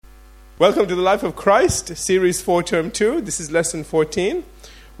Welcome to the Life of Christ, Series 4, Term 2. This is Lesson 14.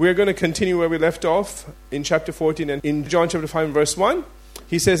 We're going to continue where we left off in chapter 14 and in John chapter 5 verse 1.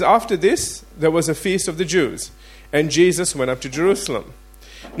 He says, after this, there was a feast of the Jews, and Jesus went up to Jerusalem.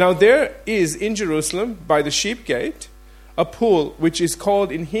 Now there is in Jerusalem, by the sheep gate, a pool which is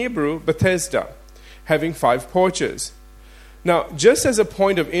called in Hebrew Bethesda, having 5 porches. Now, just as a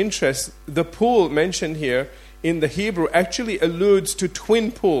point of interest, the pool mentioned here in the Hebrew actually alludes to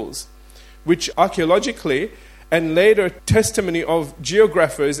twin pools, which archaeologically and later testimony of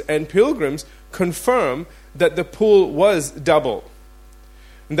geographers and pilgrims confirm that the pool was double.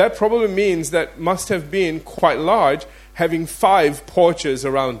 And that probably means that must have been quite large, having 5 porches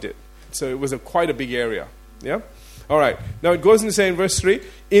around it. So it was quite a big area. Yeah? All right. Now it goes on to say in verse 3,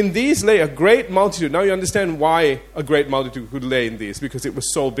 in these lay a great multitude. Now you understand why a great multitude could lay in these, because it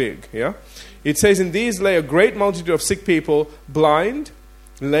was so big. Yeah? It says, in these lay a great multitude of sick people, blind,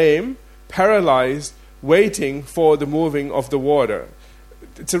 lame, paralyzed, waiting for the moving of the water.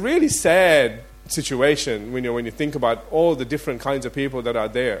 It's a really sad situation when you think about all the different kinds of people that are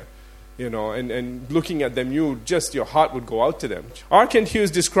there, and looking at them, your heart would go out to them. R. Kent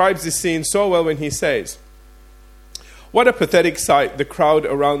Hughes describes this scene so well when he says, what a pathetic sight the crowd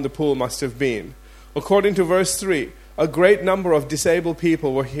around the pool must have been. According to verse 3, a great number of disabled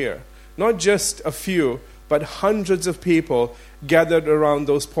people were here. Not just a few, but hundreds of people gathered around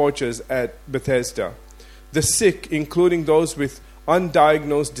those porches at Bethesda. The sick, including those with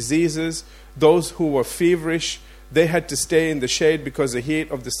undiagnosed diseases, those who were feverish, they had to stay in the shade because the heat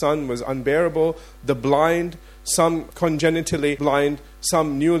of the sun was unbearable. The blind, some congenitally blind,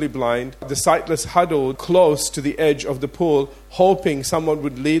 some newly blind. The sightless huddled close to the edge of the pool, hoping someone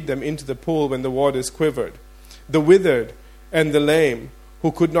would lead them into the pool when the waters quivered. The withered and the lame,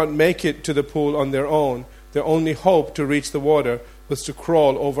 who could not make it to the pool on their own. Their only hope to reach the water was to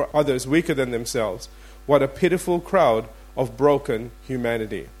crawl over others weaker than themselves. What a pitiful crowd of broken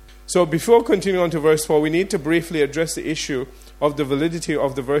humanity. So before continuing on to verse 4, we need to briefly address the issue of the validity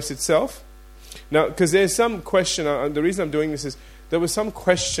of the verse itself. Now, because there's some question, the reason I'm doing this is there was some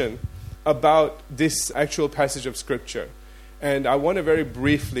question about this actual passage of Scripture. And I want to very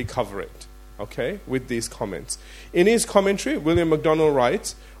briefly cover it, okay, with these comments. In his commentary, William MacDonald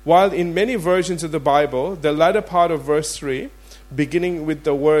writes, while in many versions of the Bible, the latter part of verse 3, beginning with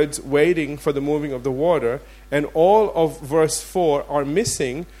the words waiting for the moving of the water, and all of verse 4 are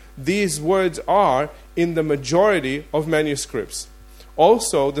missing, these words are in the majority of manuscripts.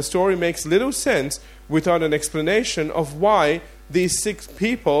 Also, the story makes little sense without an explanation of why these 6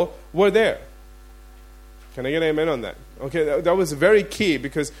 people were there. Can I get an amen on that? Okay, that was very key,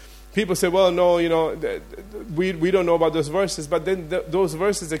 because people say, well, no, we don't know about those verses, but then those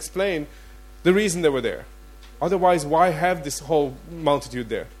verses explain the reason they were there. Otherwise, why have this whole multitude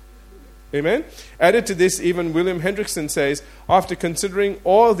there? Amen? Added to this, even William Hendrickson says, after considering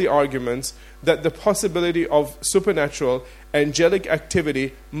all the arguments, that the possibility of supernatural, angelic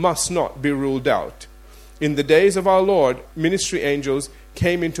activity must not be ruled out. In the days of our Lord, ministry angels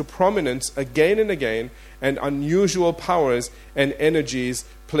came into prominence again and again, and unusual powers and energies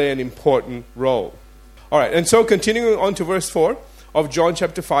play an important role. All right, and so continuing on to verse 4 of John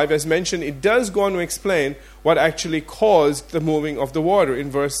chapter 5, as mentioned, it does go on to explain what actually caused the moving of the water in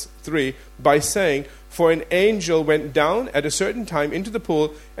verse 3 by saying, for an angel went down at a certain time into the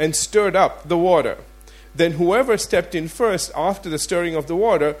pool and stirred up the water. Then whoever stepped in first after the stirring of the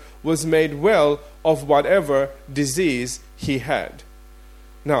water was made well of whatever disease he had.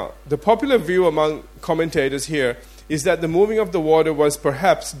 Now, the popular view among commentators here is that the moving of the water was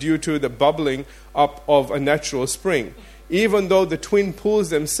perhaps due to the bubbling up of a natural spring, even though the twin pools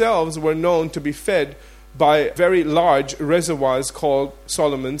themselves were known to be fed by very large reservoirs called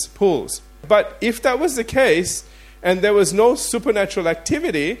Solomon's pools. But if that was the case, and there was no supernatural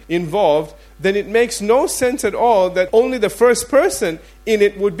activity involved, then it makes no sense at all that only the first person in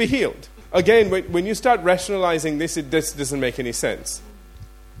it would be healed. Again, when you start rationalizing this, this doesn't make any sense.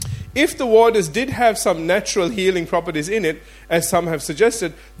 If the waters did have some natural healing properties in it, as some have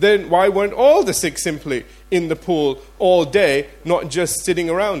suggested, then why weren't all the sick simply in the pool all day, not just sitting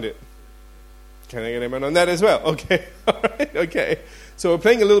around it? Can I get an amen on that as well? Okay, all right, okay. So we're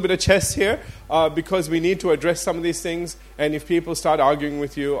playing a little bit of chess here because we need to address some of these things. And if people start arguing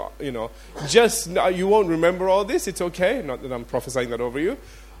with you, you won't remember all this. It's okay. Not that I'm prophesying that over you.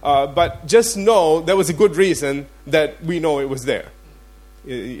 But just know there was a good reason that we know it was there.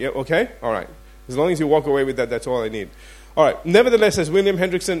 Okay? All right. As long as you walk away with that, that's all I need. All right. Nevertheless, as William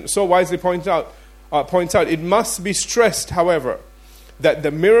Hendrickson so wisely points out, it must be stressed, however, that the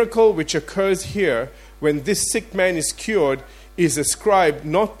miracle which occurs here when this sick man is cured is ascribed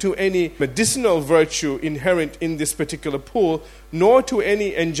not to any medicinal virtue inherent in this particular pool, nor to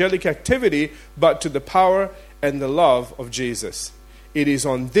any angelic activity, but to the power and the love of Jesus. It is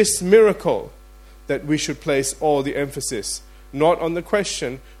on this miracle that we should place all the emphasis, not on the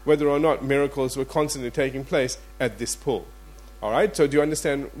question whether or not miracles were constantly taking place at this pool. All right, so do you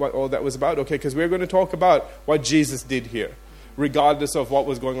understand what all that was about? Okay, because we're going to talk about what Jesus did here, regardless of what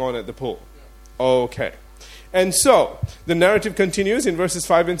was going on at the pool. Okay. And so, the narrative continues in verses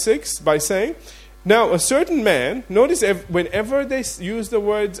 5 and 6 by saying, now a certain man, notice whenever they use the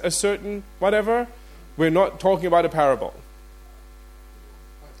words a certain whatever, we're not talking about a parable.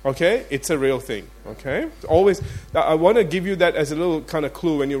 Okay? It's a real thing. Okay? Always, I want to give you that as a little kind of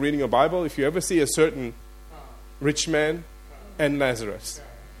clue when you're reading your Bible. If you ever see a certain rich man and Lazarus,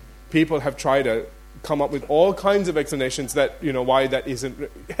 people have tried to come up with all kinds of explanations that, why that isn't.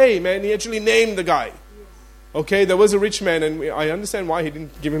 Hey, man, he actually named the guy. Okay, there was a rich man, and I understand why he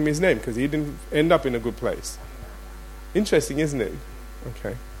didn't give him his name, because he didn't end up in a good place. Interesting, isn't it?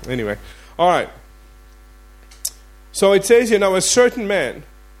 Okay, anyway. All right. So it says here, now a certain man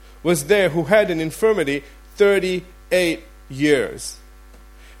was there who had an infirmity 38 years.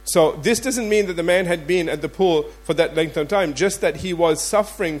 So this doesn't mean that the man had been at the pool for that length of time, just that he was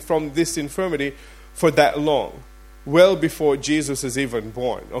suffering from this infirmity for that long, well before Jesus was even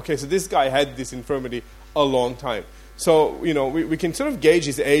born. Okay, so this guy had this infirmity a long time. So, we can sort of gauge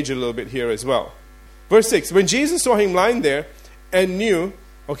his age a little bit here as well. Verse 6, when Jesus saw him lying there and knew,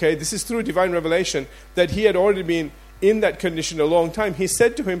 okay, this is through divine revelation, that he had already been in that condition a long time, he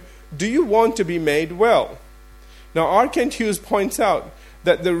said to him, do you want to be made well? Now, R. Kent Hughes points out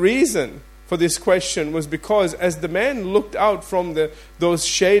that the reason for this question was because as the man looked out from those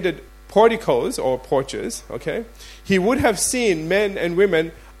shaded porticos or porches, okay, he would have seen men and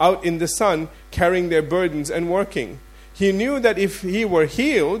women out in the sun carrying their burdens and working. He knew that if he were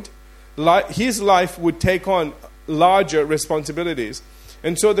healed, his life would take on larger responsibilities.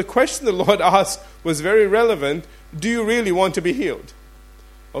 And so the question the Lord asked was very relevant. Do you really want to be healed?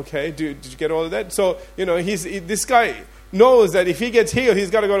 Okay, did you get all of that? So, this guy knows that if he gets healed, he's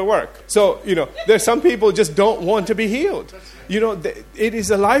got to go to work. So, there's some people just don't want to be healed. It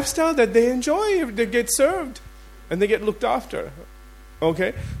is a lifestyle that they enjoy if they get served and they get looked after.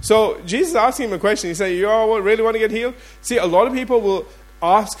 Okay, so Jesus asked him a question. He said, you all really want to get healed? See, a lot of people will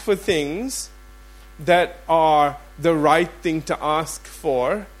ask for things that are the right thing to ask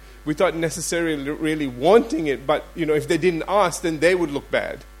for without necessarily really wanting it. But, if they didn't ask, then they would look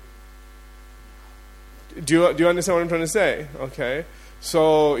bad. Do you understand what I'm trying to say? Okay,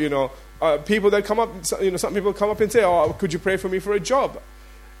 so, people that come up, some people come up and say, oh, could you pray for me for a job?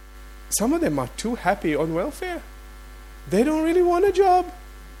 Some of them are too happy on welfare. They don't really want a job.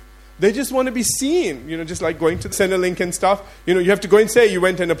 They just want to be seen, just like going to Centrelink and stuff. You have to go and say you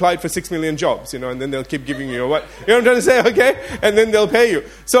went and applied for 6 million jobs, and then they'll keep giving you what. You know what I'm trying to say, okay? And then they'll pay you.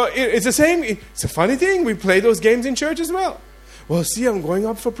 So it's the same. It's a funny thing. We play those games in church as well. Well, see, I'm going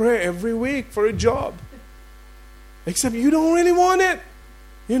up for prayer every week for a job. Except you don't really want it.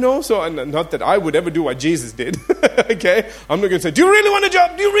 So not that I would ever do what Jesus did. Okay? I'm not going to say, do you really want a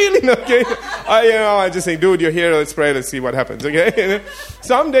job? Do you really? Okay? I just say, dude, you're here. Let's pray. Let's see what happens. Okay?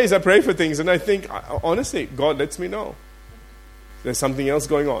 Some days I pray for things and I think, honestly, God lets me know. There's something else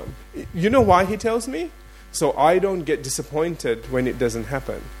going on. You know why he tells me? So I don't get disappointed when it doesn't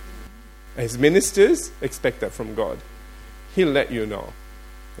happen. As ministers, expect that from God. He'll let you know.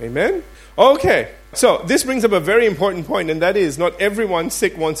 Amen? Okay. So this brings up a very important point, and that is not everyone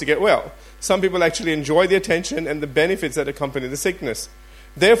sick wants to get well. Some people actually enjoy the attention and the benefits that accompany the sickness.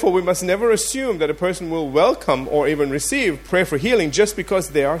 Therefore, we must never assume that a person will welcome or even receive prayer for healing just because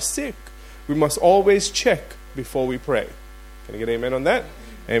they are sick. We must always check before we pray. Can I get amen on that?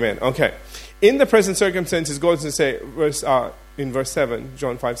 Amen. Okay. In the present circumstances, God goes to say, in verse 7,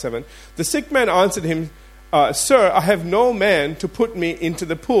 John 5:7, the sick man answered him, Sir, I have no man to put me into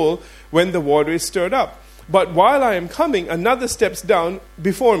the pool when the water is stirred up. But while I am coming, another steps down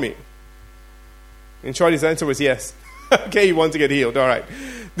before me. In short, his answer was yes. Okay, he wants to get healed. All right.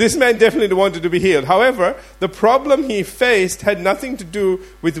 This man definitely wanted to be healed. However, the problem he faced had nothing to do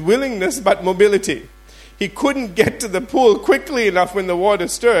with willingness but mobility. He couldn't get to the pool quickly enough when the water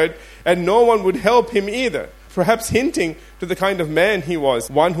stirred, and no one would help him either. Perhaps hinting to the kind of man he was,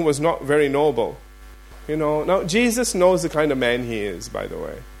 one who was not very noble. Now Jesus knows the kind of man he is, by the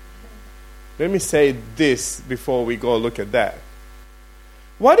way. Let me say this before we go look at that.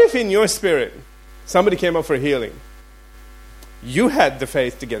 What if in your spirit, somebody came up for healing? You had the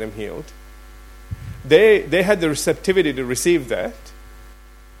faith to get him healed. They had the receptivity to receive that.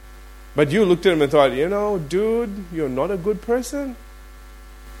 But you looked at him and thought, dude, you're not a good person.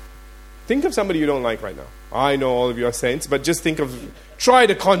 Think of somebody you don't like right now. I know all of you are saints, but just try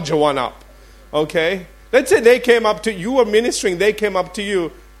to conjure one up. Okay? Let's say they came up to you, were ministering, they came up to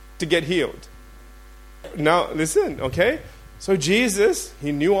you to get healed. Now, listen, okay? So Jesus,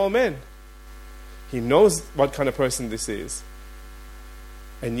 he knew all men. He knows what kind of person this is.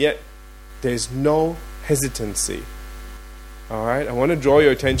 And yet, there's no hesitancy. All right? I want to draw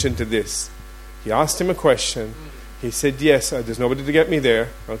your attention to this. He asked him a question. He said, yes, there's nobody to get me there.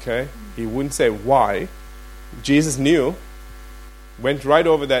 Okay? He wouldn't say why. Jesus knew. Went right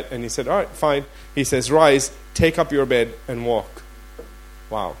over that and he said, all right, fine. He says, rise, take up your bed and walk.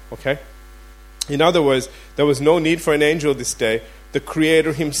 Wow. Okay? In other words, there was no need for an angel this day. The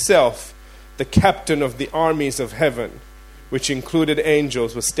Creator himself, the captain of the armies of heaven, which included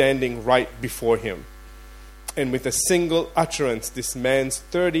angels, was standing right before him. And with a single utterance, this man's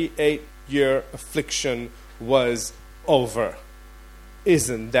 38-year affliction was over.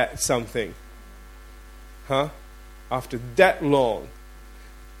 Isn't that something? Huh? After that long,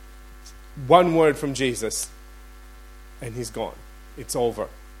 one word from Jesus, and he's gone. It's over.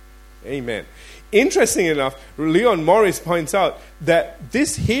 Amen. Interesting enough, Leon Morris points out that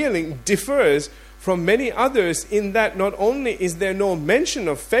this healing differs from many others in that not only is there no mention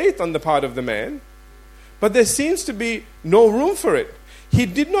of faith on the part of the man, but there seems to be no room for it. He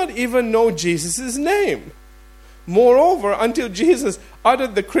did not even know Jesus' name. Moreover, until Jesus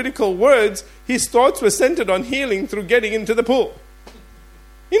uttered the critical words, his thoughts were centered on healing through getting into the pool.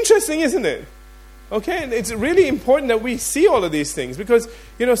 Interesting, isn't it? Okay, and it's really important that we see all of these things because,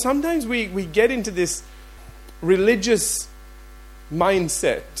 sometimes we get into this religious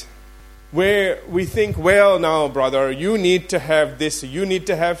mindset where we think, well, now, brother, you need to have this, you need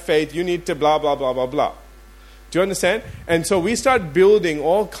to have faith, you need to blah, blah, blah, blah, blah. Do you understand? And so we start building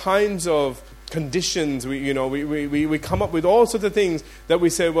all kinds of conditions. We come up with all sorts of things that we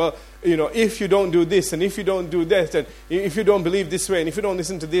say, well, if you don't do this, and if you don't do that, and if you don't believe this way, and if you don't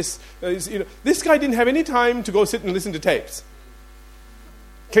listen to this, this guy didn't have any time to go sit and listen to tapes.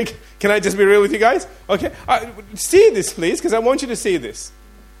 Can I just be real with you guys? Okay, see this, please, because I want you to see this.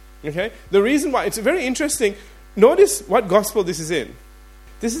 Okay, the reason why it's very interesting. Notice what gospel this is in.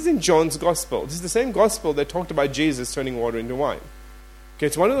 This is in John's gospel. This is the same gospel that talked about Jesus turning water into wine. Okay,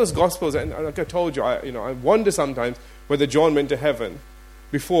 it's one of those gospels, and like I told you, I wonder sometimes whether John went to heaven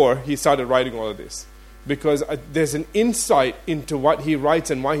before he started writing all of this, because there's an insight into what he writes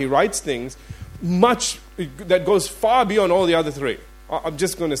and why he writes things, much that goes far beyond all the other three. I'm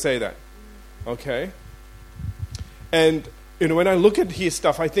just going to say that, okay? And when I look at his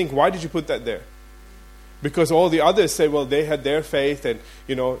stuff, I think, why did you put that there? Because all the others say, well, they had their faith, and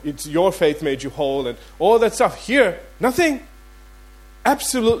it's your faith made you whole, and all that stuff. Here, nothing.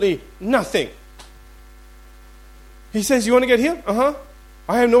 Absolutely nothing. He says, you want to get healed?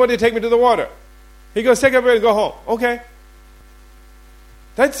 I have nobody to take me to the water. He goes, take up and go home. Okay.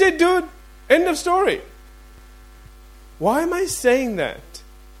 That's it, dude. End of story. Why am I saying that?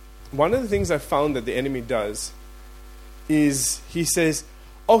 One of the things I found that the enemy does is he says,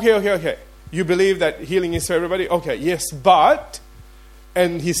 okay. You believe that healing is for everybody? Okay, yes, but,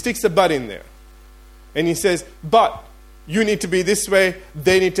 and he sticks the but in there. And he says, but you need to be this way,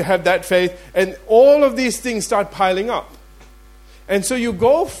 they need to have that faith, and all of these things start piling up. And so you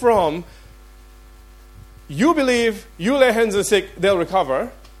go from, you believe, you lay hands on the sick, they'll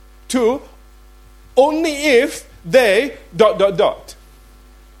recover, to only if they ...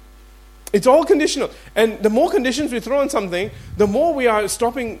 It's all conditional. And the more conditions we throw on something, the more we are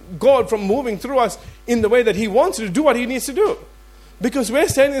stopping God from moving through us in the way that he wants to do what he needs to do. Because we're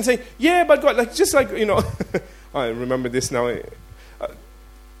standing and saying, yeah, but God, I remember this now.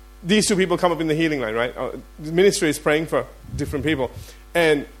 These two people come up in the healing line, right? The ministry is praying for different people.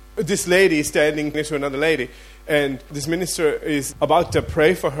 And this lady is standing next to another lady. And this minister is about to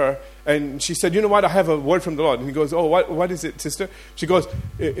pray for her. And she said, you know what, I have a word from the Lord. And he goes, oh, what is it, sister? She goes,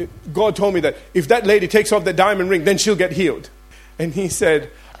 God told me that if that lady takes off that diamond ring, then she'll get healed. And he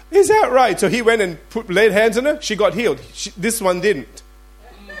said, is that right? So he went and laid hands on her. She got healed. This one didn't.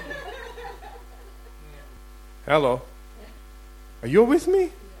 Hello. Are you with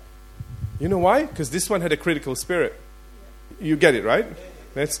me? You know why? Because this one had a critical spirit. You get it, right?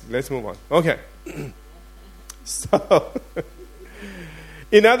 Let's move on. Okay. So,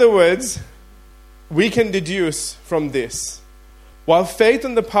 in other words, we can deduce from this, while faith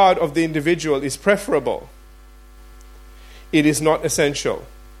on the part of the individual is preferable, it is not essential,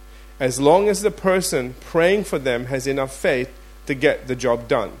 as long as the person praying for them has enough faith to get the job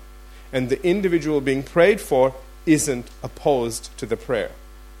done, and the individual being prayed for isn't opposed to the prayer.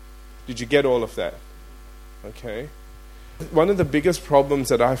 Did you get all of that? Okay. One of the biggest problems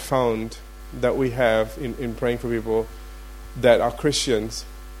that I found that we have in praying for people that are Christians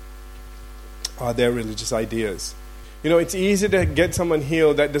are their religious ideas. It's easy to get someone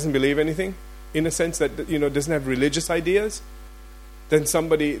healed that doesn't believe anything, in a sense that, doesn't have religious ideas, than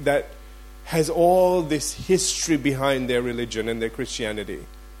somebody that has all this history behind their religion and their Christianity.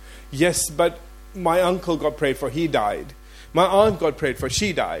 Yes, but my uncle got prayed for, he died. My aunt got prayed for,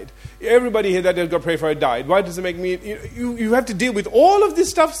 she died. Everybody here that got prayed for died. Why does it make me... You have to deal with all of this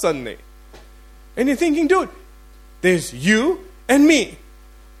stuff suddenly. And you're thinking, dude, there's you and me.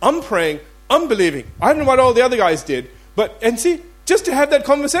 I'm praying, I'm believing. I don't know what all the other guys did. And see, just to have that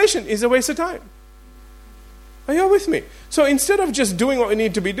conversation is a waste of time. Are you all with me? So instead of just doing what we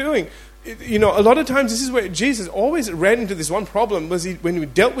need to be doing, a lot of times this is where Jesus always ran into this one problem, was when we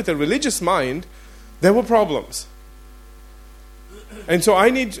dealt with a religious mind, there were problems. And so I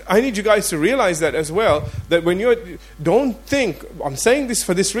need you guys to realize that as well, that when don't think, I'm saying this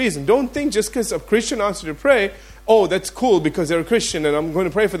for this reason, don't think just because a Christian asks you to pray, oh, that's cool because they're a Christian and I'm going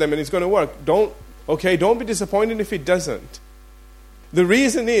to pray for them and it's going to work. Don't be disappointed if it doesn't. The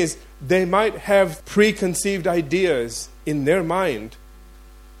reason is they might have preconceived ideas in their mind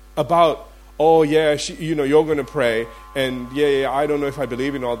about, oh yeah, you're going to pray, and yeah, I don't know if I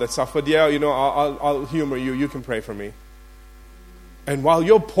believe in all that stuff, but yeah, I'll humor you. You can pray for me. And while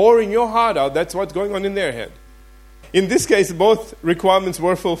you're pouring your heart out, that's what's going on in their head. In this case, both requirements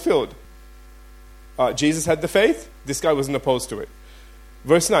were fulfilled. Jesus had the faith. This guy wasn't opposed to it.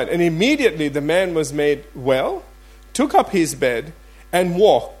 Verse 9, and immediately the man was made well, took up his bed, and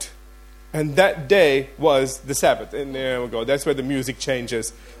walked. And that day was the Sabbath. And there we go. That's where the music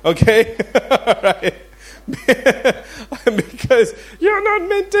changes. Okay? Right? Because you're not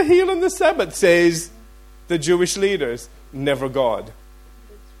meant to heal on the Sabbath, says the Jewish leaders. Never God.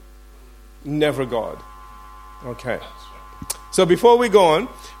 Never God. Okay. So before we go on,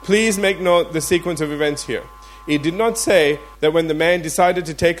 please make note the sequence of events here. It did not say that when the man decided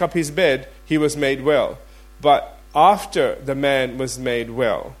to take up his bed, he was made well. But after the man was made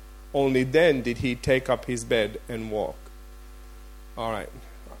well, only then did he take up his bed and walk. All right.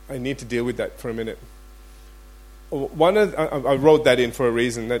 I need to deal with that for a minute. I wrote that in for a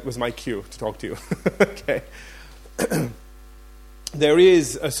reason. That was my cue to talk to you. Okay. There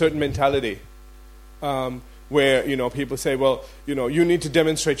is a certain mentality where, people say, well, you need to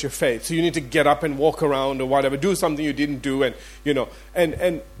demonstrate your faith. So you need to get up and walk around or whatever, do something you didn't do.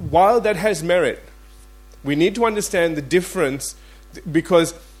 And while that has merit, we need to understand the difference,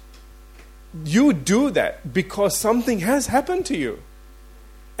 because you do that because something has happened to you.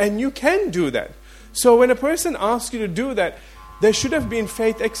 And you can do that. So when a person asks you to do that, there should have been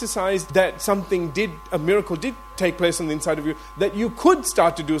faith exercised that a miracle did take place on the inside of you, that you could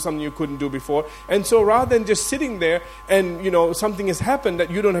start to do something you couldn't do before. And so rather than just sitting there and, something has happened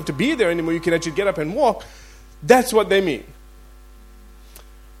that you don't have to be there anymore, you can actually get up and walk, that's what they mean.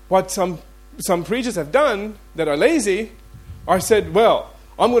 What some preachers have done that are lazy are said, well,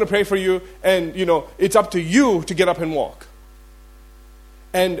 I'm going to pray for you and, it's up to you to get up and walk.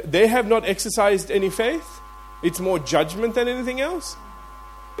 And they have not exercised any faith. It's more judgment than anything else.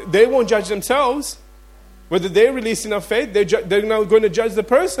 They won't judge themselves. Whether they released enough faith, they're now going to judge the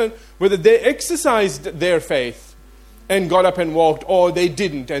person whether they exercised their faith and got up and walked, or they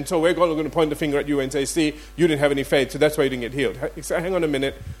didn't. And so we're going to point the finger at you and say, see, you didn't have any faith, so that's why you didn't get healed. Hang on a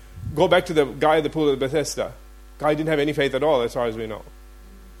minute. Go back to the guy at the pool of Bethesda. Guy didn't have any faith at all, as far as we know.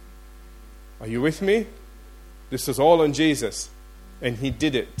 Are you with me? This was all on Jesus, and he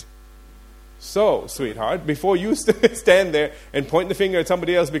did it. So, sweetheart, before you stand there and point the finger at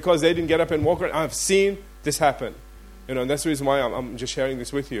somebody else because they didn't get up and walk around, I've seen this happen. And that's the reason why I'm just sharing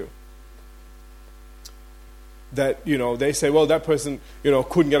this with you. That, they say, well, that person,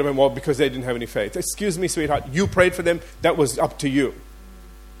 couldn't get up and walk because they didn't have any faith. Excuse me, sweetheart, you prayed for them, that was up to you.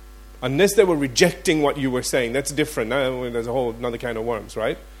 Unless they were rejecting what you were saying, that's different. There's a whole another kind of worms,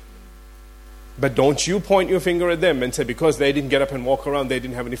 right? But don't you point your finger at them and say, because they didn't get up and walk around, they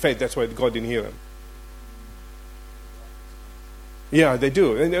didn't have any faith, that's why God didn't heal them. Yeah, they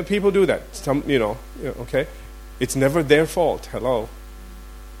do. And people do that. Okay? It's never their fault. Hello?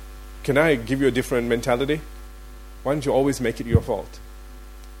 Can I give you a different mentality? Why don't you always make it your fault?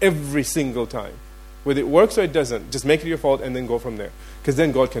 Every single time. Whether it works or it doesn't, just make it your fault and then go from there. Because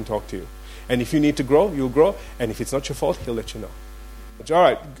then God can talk to you. And if you need to grow, you'll grow. And if it's not your fault, He'll let you know. All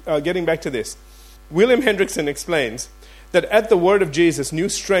right, getting back to this. William Hendrickson explains that at the word of Jesus, new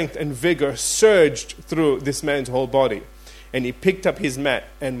strength and vigor surged through this man's whole body. And he picked up his mat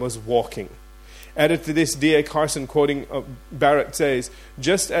and was walking. Added to this, D.A. Carson, quoting Barrett, says,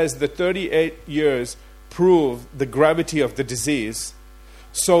 just as the 38 years prove the gravity of the disease,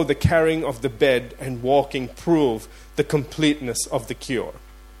 so the carrying of the bed and walking prove the completeness of the cure.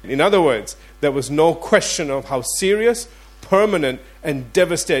 In other words, there was no question of how serious, permanent, and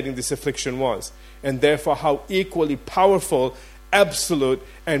devastating this affliction was, and therefore how equally powerful, absolute,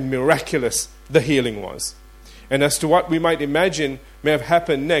 and miraculous the healing was. And as to what we might imagine may have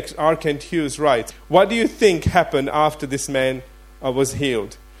happened next, R. Kent Hughes writes, what do you think happened after this man was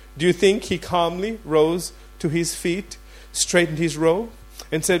healed? Do you think he calmly rose to his feet, straightened his robe,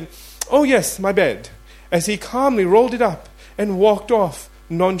 and said, oh yes, my bed, as he calmly rolled it up and walked off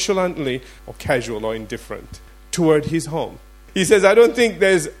nonchalantly, or casual or indifferent, toward his home? He says, I don't think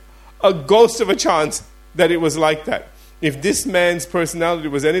there's a ghost of a chance that it was like that. If this man's personality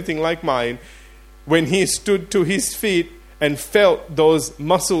was anything like mine, when he stood to his feet and felt those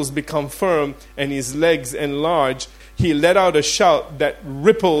muscles become firm and his legs enlarge, he let out a shout that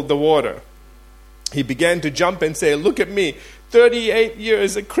rippled the water. He began to jump and say, look at me, 38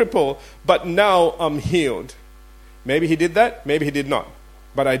 years a cripple, but now I'm healed. Maybe he did that, maybe he did not.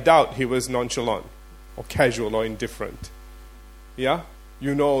 But I doubt he was nonchalant or casual or indifferent. Yeah?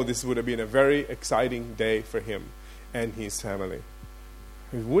 You know this would have been a very exciting day for him and his family.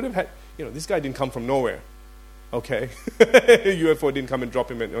 He would have had, this guy didn't come from nowhere. Okay? UFO didn't come and drop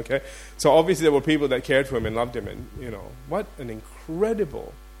him in, okay? So obviously there were people that cared for him and loved him, and, what an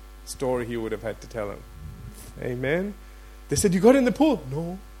incredible story he would have had to tell him. Amen? They said, you got in the pool?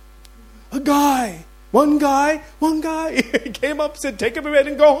 No. One guy came up, said, take up your bed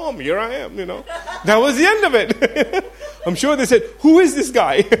and go home. Here I am, That was the end of it. I'm sure they said, who is this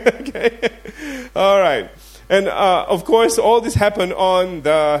guy? Okay. All right. And, of course, all this happened on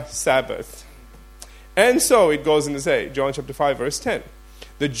the Sabbath. And so it goes on to say, John chapter 5, verse 10.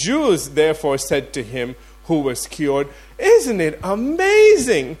 The Jews therefore said to him who was cured, isn't it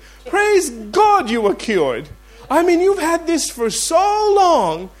amazing? Praise God you were cured. I mean, you've had this for so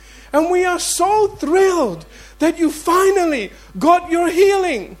long, and we are so thrilled that you finally got your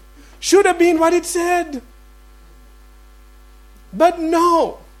healing. Should have been what it said. But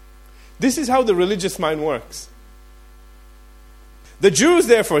no. This is how the religious mind works. The Jews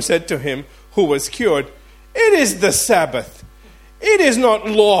therefore said to him who was cured, it is the Sabbath. It is not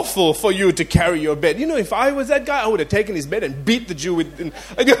lawful for you to carry your bed. If I was that guy, I would have taken his bed and beat the Jew with...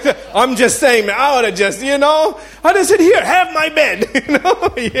 I'm just saying, man, I would have just, I'd have said, here, have my bed.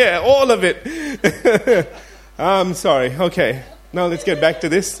 Yeah, all of it. I'm sorry. Okay. Now let's get back to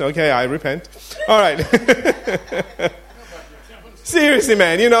this. Okay, I repent. All right. Seriously,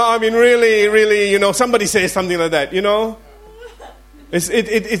 man, really, somebody says something like that,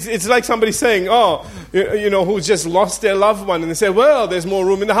 It's like somebody saying, who's just lost their loved one, and they say, well, there's more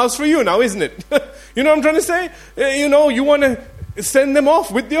room in the house for you now, isn't it? You know what I'm trying to say? You want to send them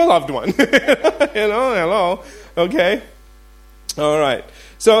off with your loved one. Hello. Okay. All right.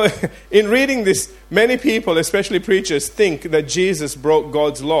 So in reading this, many people, especially preachers, think that Jesus broke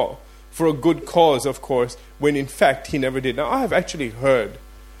God's law for a good cause, of course, when in fact he never did. Now, I have actually heard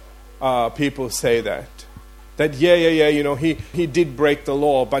people say that he did break the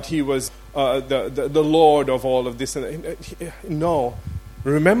law, but he was the Lord of all of this. No.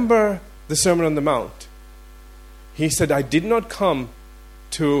 Remember the Sermon on the Mount. He said, I did not come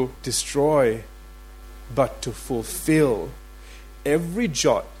to destroy, but to fulfill every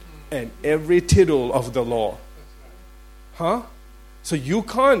jot and every tittle of the law. Huh? So you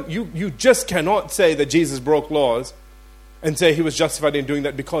just cannot say that Jesus broke laws and say he was justified in doing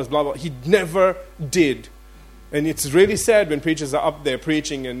that because blah, blah. He never did. And it's really sad when preachers are up there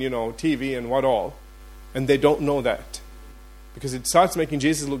preaching and, TV and what all, and they don't know that. Because it starts making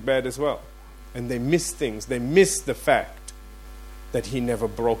Jesus look bad as well. And they miss things. They miss the fact that he never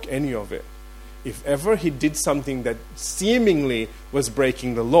broke any of it. If ever he did something that seemingly was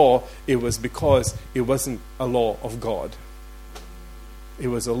breaking the law, it was because it wasn't a law of God. It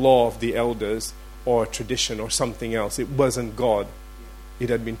was a law of the elders or tradition or something else. It wasn't God. It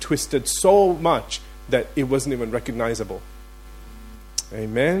had been twisted so much that it wasn't even recognizable.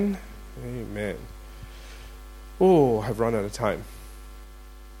 Amen. Amen. Oh, I've run out of time.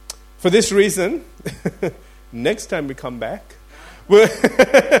 For this reason, next time we come back, we'll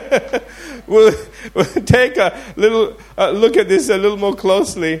take a little look at this a little more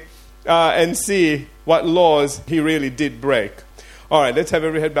closely and see what laws he really did break. All right, let's have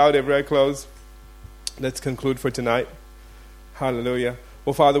every head bowed, every eye closed. Let's conclude for tonight. Hallelujah.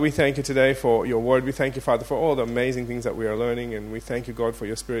 Well, Father, we thank you today for your word. We thank you, Father, for all the amazing things that we are learning. And we thank you, God, for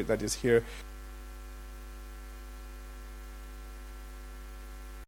your spirit that is here.